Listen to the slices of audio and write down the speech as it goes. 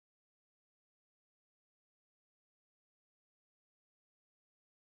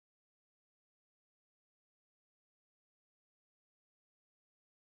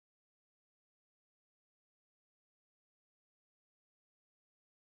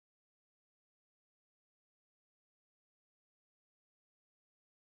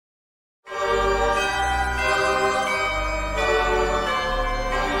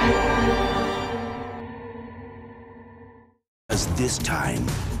Because this time,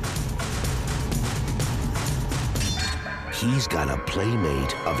 he's got a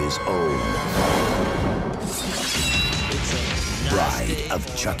playmate of his own. Bride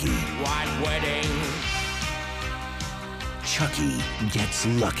of Chucky. White wedding. Chucky gets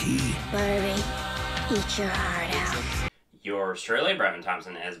lucky. Barbie, eat your heart out. Yours truly, Brevin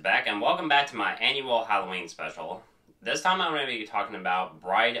Thompson, is back, and welcome back to my annual Halloween special. This time I'm going to be talking about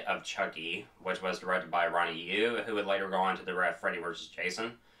Bride of Chucky, which was directed by Ronny Yu, who would later go on to direct Freddy vs.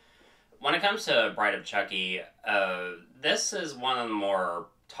 Jason. When it comes to Bride of Chucky, this is one of the more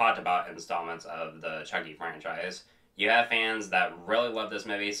talked about installments of the Chucky franchise. You have fans that really love this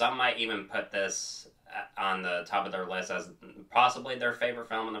movie. Some might even put this on the top of their list as possibly their favorite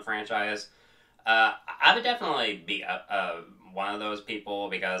film in the franchise. I would definitely be one of those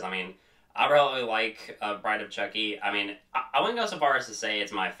people because, I mean, I really like Bride of Chucky. I mean, I wouldn't go so far as to say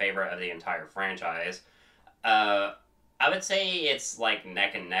it's my favorite of the entire franchise. I would say it's like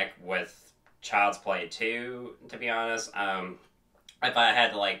neck and neck with Child's Play 2, to be honest. If I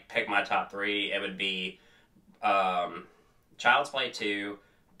had to like pick my top three, it would be Child's Play 2,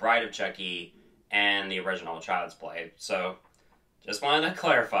 Bride of Chucky, and the original Child's Play. So, just wanted to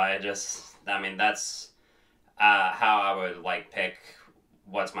clarify, I mean, that's how I would like pick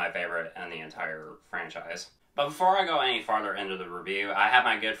what's my favorite in the entire franchise. But before I go any farther into the review, I have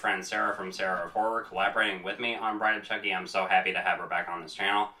my good friend Sarah from SarahofHorror collaborating with me on Bride of Chucky. I'm so happy to have her back on this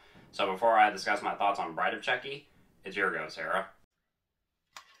channel. So before I discuss my thoughts on Bride of Chucky, it's your go, Sarah.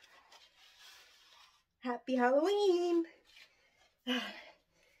 Happy Halloween!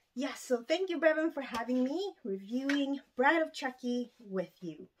 Yeah, so thank you, Brevin, for having me reviewing Bride of Chucky with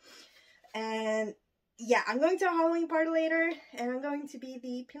you. And yeah, I'm going to a Halloween party later, and I'm going to be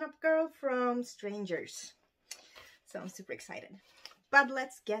the pinup girl from Strangers. So I'm super excited. But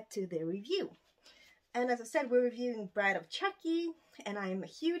let's get to the review. And as I said, we're reviewing Bride of Chucky, and I'm a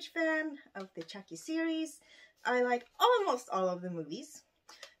huge fan of the Chucky series. I like almost all of the movies.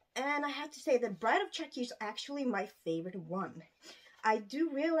 And I have to say that Bride of Chucky is actually my favorite one. I do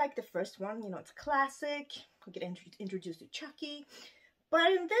really like the first one. You know, it's a classic. We get introduced to Chucky.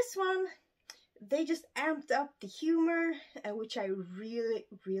 But in this one, they just amped up the humor, which I really,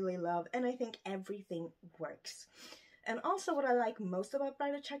 really love. And I think everything works. And also what I like most about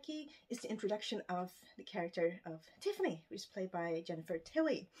Bride of Chucky is the introduction of the character of Tiffany, who's played by Jennifer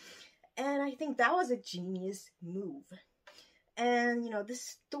Tilly. And I think that was a genius move. And, you know, the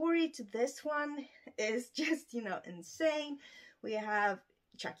story to this one is just, you know, insane. We have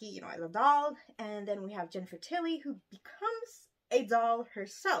Chucky, you know, as a doll, and then we have Jennifer Tilly, who becomes a doll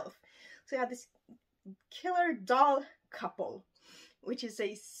herself. So you have this killer doll couple, which is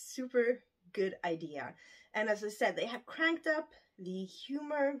a super good idea. And as I said, they have cranked up the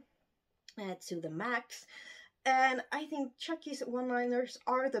humor to the max. And I think Chucky's one-liners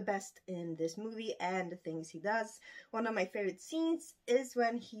are the best in this movie and the things he does. One of my favorite scenes is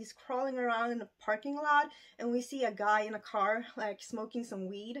when he's crawling around in a parking lot and we see a guy in a car like smoking some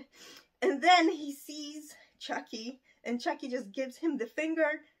weed. And then he sees Chucky and Chucky just gives him the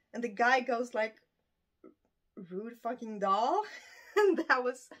finger and the guy goes like, rude fucking doll. And that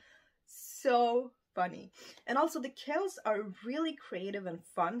was so funny. And also the kills are really creative and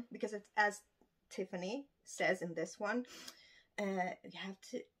fun because it's, as Tiffany says in this one, you have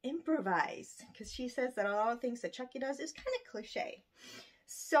to improvise, because she says that a lot of things that Chucky does is kind of cliche.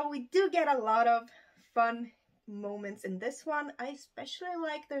 So we do get a lot of fun moments in this one. I especially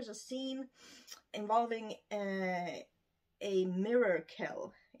like there's a scene involving a mirror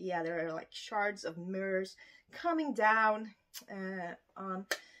kill. Yeah, there are like shards of mirrors coming down on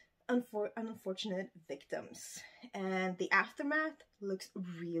unfortunate victims, and the aftermath looks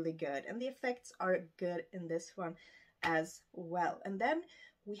really good, and the effects are good in this one as well. And then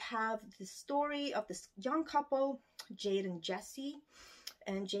we have the story of this young couple, Jade and Jesse,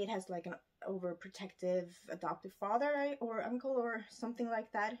 and Jade has like an overprotective adoptive father or uncle or something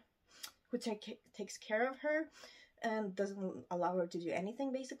like that, who takes care of her and doesn't allow her to do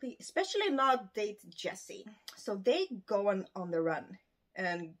anything, basically, especially not date Jesse. So they go on the run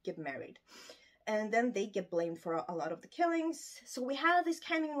and get married, and then they get blamed for a lot of the killings. So we have this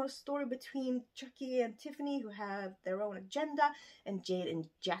kind of story between Chucky and Tiffany, who have their own agenda, and Jade and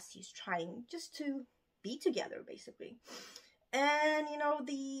Jesse's trying just to be together, basically. And you know,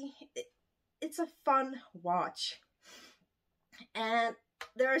 it's a fun watch, and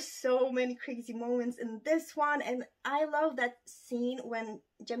there are so many crazy moments in this one. And I love that scene when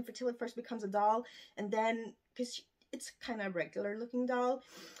Jennifer Tilly first becomes a doll, and then because it's kind of a regular looking doll,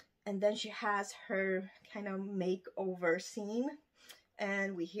 and then she has her kind of makeover scene,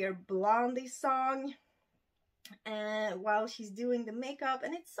 and we hear Blondie's song, and while she's doing the makeup,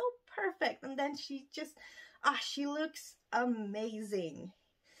 and it's so perfect, and then she just she looks amazing.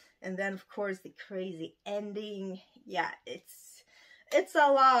 And then of course the crazy ending. Yeah, it's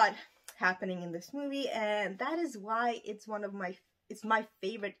a lot happening in this movie, and that is why it's my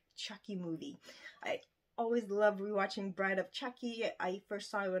favorite Chucky movie. I always love rewatching Bride of Chucky. I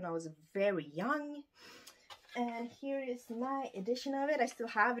first saw it when I was very young, and here is my edition of it. I still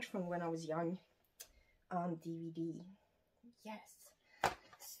have it from when I was young on DVD. Yes.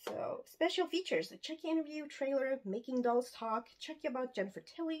 So, special features: the Chucky interview, trailer, Making Dolls Talk, Chucky about Jennifer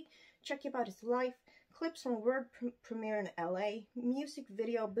Tilly, Chucky about his life, clips from world premiere in LA, music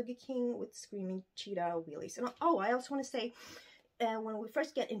video, Boogie King with screaming cheetah wheelies. And oh, I also want to say, when we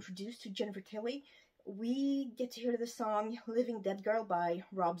first get introduced to Jennifer Tilly, we get to hear the song Living Dead Girl by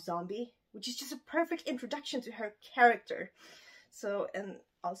Rob Zombie, which is just a perfect introduction to her character. So, and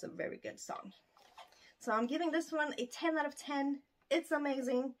also a very good song. So I'm giving this one a 10 out of 10. It's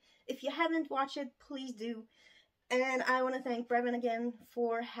amazing. If you haven't watched it, please do. And I want to thank Brevin again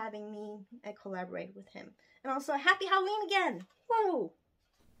for having me and collaborate with him. And also, happy Halloween again! Whoa!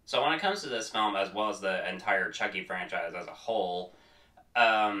 So when it comes to this film, as well as the entire Chucky franchise as a whole,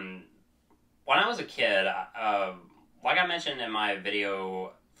 when I was a kid, like I mentioned in my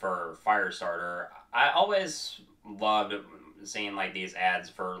video for Firestarter, I always loved seeing like these ads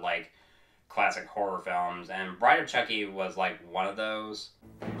for like classic horror films, and Bride of Chucky was like one of those.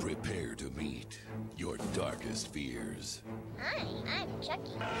 Prepare to meet your darkest fears. Hi, I'm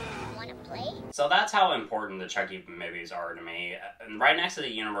Chucky. Wanna play? So that's how important the Chucky movies are to me. And right next to the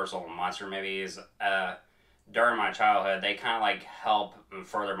Universal monster movies, during my childhood, they kind of like help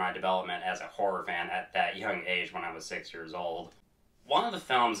further my development as a horror fan at that young age when I was 6 years old. One of the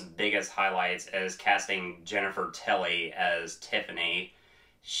film's biggest highlights is casting Jennifer Tilly as Tiffany.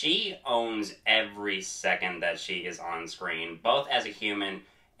 She owns every second that she is on screen, both as a human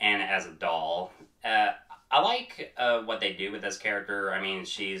and as a doll. I like what they do with this character. I mean,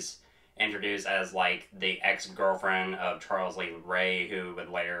 she's introduced as like the ex-girlfriend of Charles Lee Ray, who would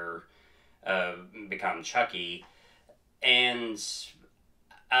later become Chucky. And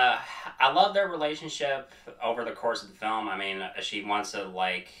I love their relationship over the course of the film. I mean, she wants to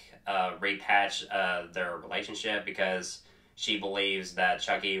like repatch their relationship because she believes that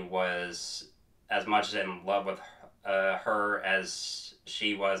Chucky was as much in love with her as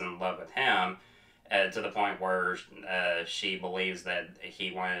she was in love with him, to the point where she believes that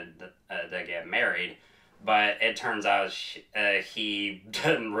he wanted to get married. But it turns out he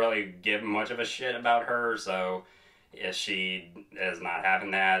didn't really give much of a shit about her, so she is not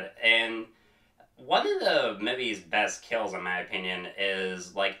having that. And one of the movie's best kills, in my opinion,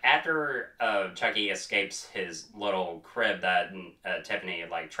 is like after Chucky escapes his little crib that Tiffany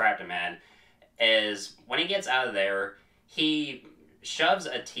like trapped him in, is when he gets out of there, he shoves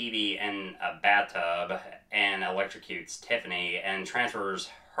a TV in a bathtub and electrocutes Tiffany and transfers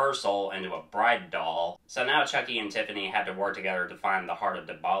her soul into a bride doll. So now Chucky and Tiffany have to work together to find the heart of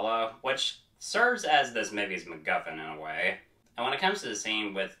Stabile, which serves as this movie's MacGuffin in a way. And when it comes to the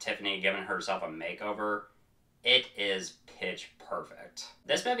scene with Tiffany giving herself a makeover, it is pitch perfect.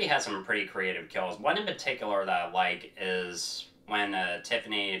 This movie has some pretty creative kills. One in particular that I like is when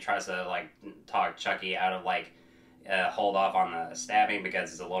Tiffany tries to like talk Chucky out of like hold off on the stabbing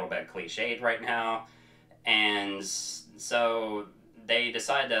because it's a little bit cliched right now. And so they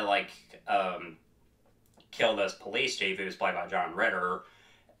decide to like kill this police chief who's played by John Ritter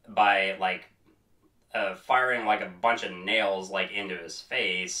by like firing like a bunch of nails like into his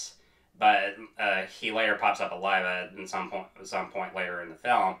face, but he later pops up alive at some point later in the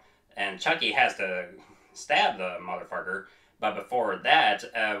film, and Chucky has to stab the motherfucker. But before that,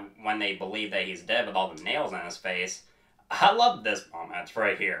 when they believe that he's dead with all the nails in his face, I love this moment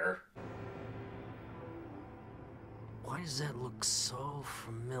right here. Why does that look so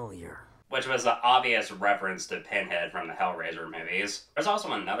familiar? Which was an obvious reference to Pinhead from the Hellraiser movies. There's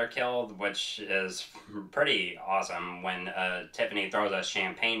also another kill, which is pretty awesome, when Tiffany throws a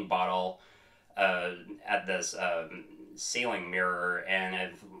champagne bottle at this ceiling mirror,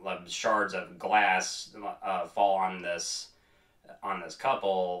 and shards of glass fall on this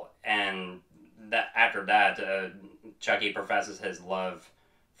couple, and after that, Chucky professes his love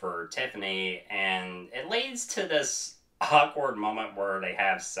for Tiffany, and it leads to this awkward moment where they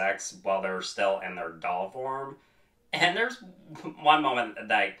have sex while they're still in their doll form. And there's one moment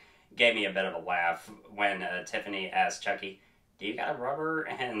that gave me a bit of a laugh when Tiffany asked Chucky, "Do you got a rubber?"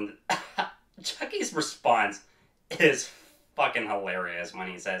 And Chucky's response is fucking hilarious when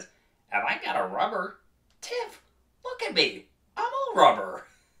he says, "Have I got a rubber? Tiff, look at me. I'm all rubber."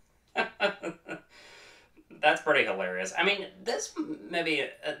 that's pretty hilarious. I mean, this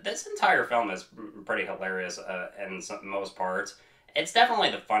entire film is pretty hilarious in most parts. It's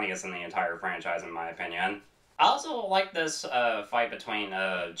definitely the funniest in the entire franchise, in my opinion. I also like this fight between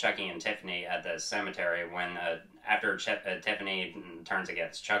Chucky and Tiffany at the cemetery when, after Tiffany turns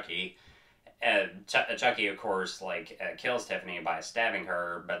against Chucky, Chucky, of course, kills Tiffany by stabbing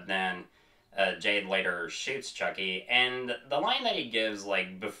her, but then Jade later shoots Chucky, and the line that he gives,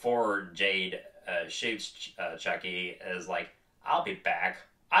 before Jade shoots Chucky is "I'll be back.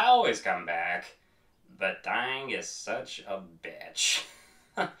 I always come back. But dying is such a bitch."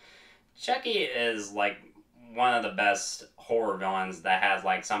 Chucky is, one of the best horror villains that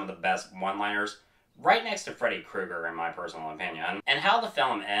has, some of the best one-liners, right next to Freddy Krueger, in my personal opinion. And how the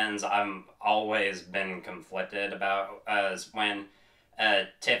film ends, I've always been conflicted about, is when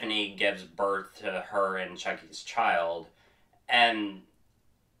Tiffany gives birth to her and Chucky's child, and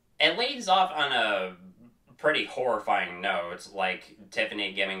it leads off on a pretty horrifying note,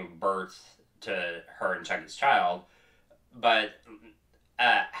 Tiffany giving birth to her and Chucky's child, but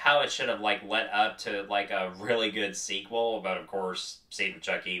how it should have led up to a really good sequel, but of course Seed of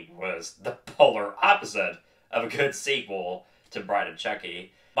Chucky was the polar opposite of a good sequel to Bride of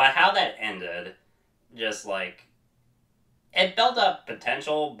Chucky. But how that ended, just it built up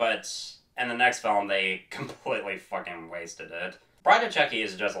potential, but in the next film they completely fucking wasted it. Bride of Chucky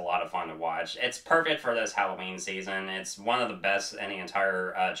is just a lot of fun to watch. It's perfect for this Halloween season. It's one of the best in the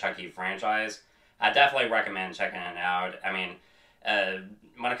entire Chucky franchise. I definitely recommend checking it out. I mean,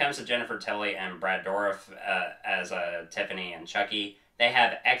 when it comes to Jennifer Tilly and Brad Dourif as Tiffany and Chucky, they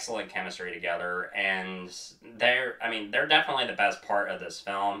have excellent chemistry together, and they're definitely the best part of this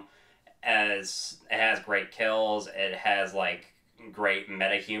film, as it has great kills, it has great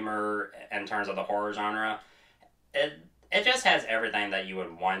meta humor in terms of the horror genre. It just has everything that you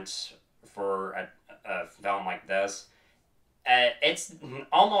would want for a film like this. It's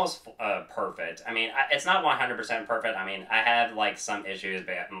almost perfect. I mean, it's not 100% perfect. I mean, I have some issues,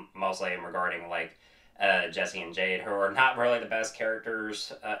 but mostly regarding Jesse and Jade, who are not really the best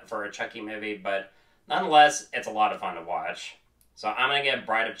characters for a Chucky movie, but nonetheless, it's a lot of fun to watch. So I'm gonna give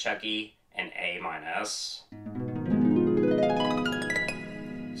Bride of Chucky an A-.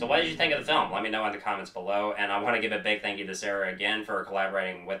 So what did you think of the film? Let me know in the comments below, and I want to give a big thank you to Sarah again for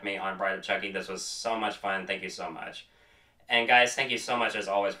collaborating with me on Bride of Chucky. This was so much fun. Thank you so much. And guys, thank you so much as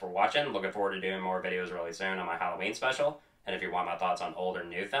always for watching. Looking forward to doing more videos really soon on my Halloween special. And if you want my thoughts on old or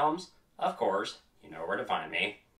new films, of course, you know where to find me.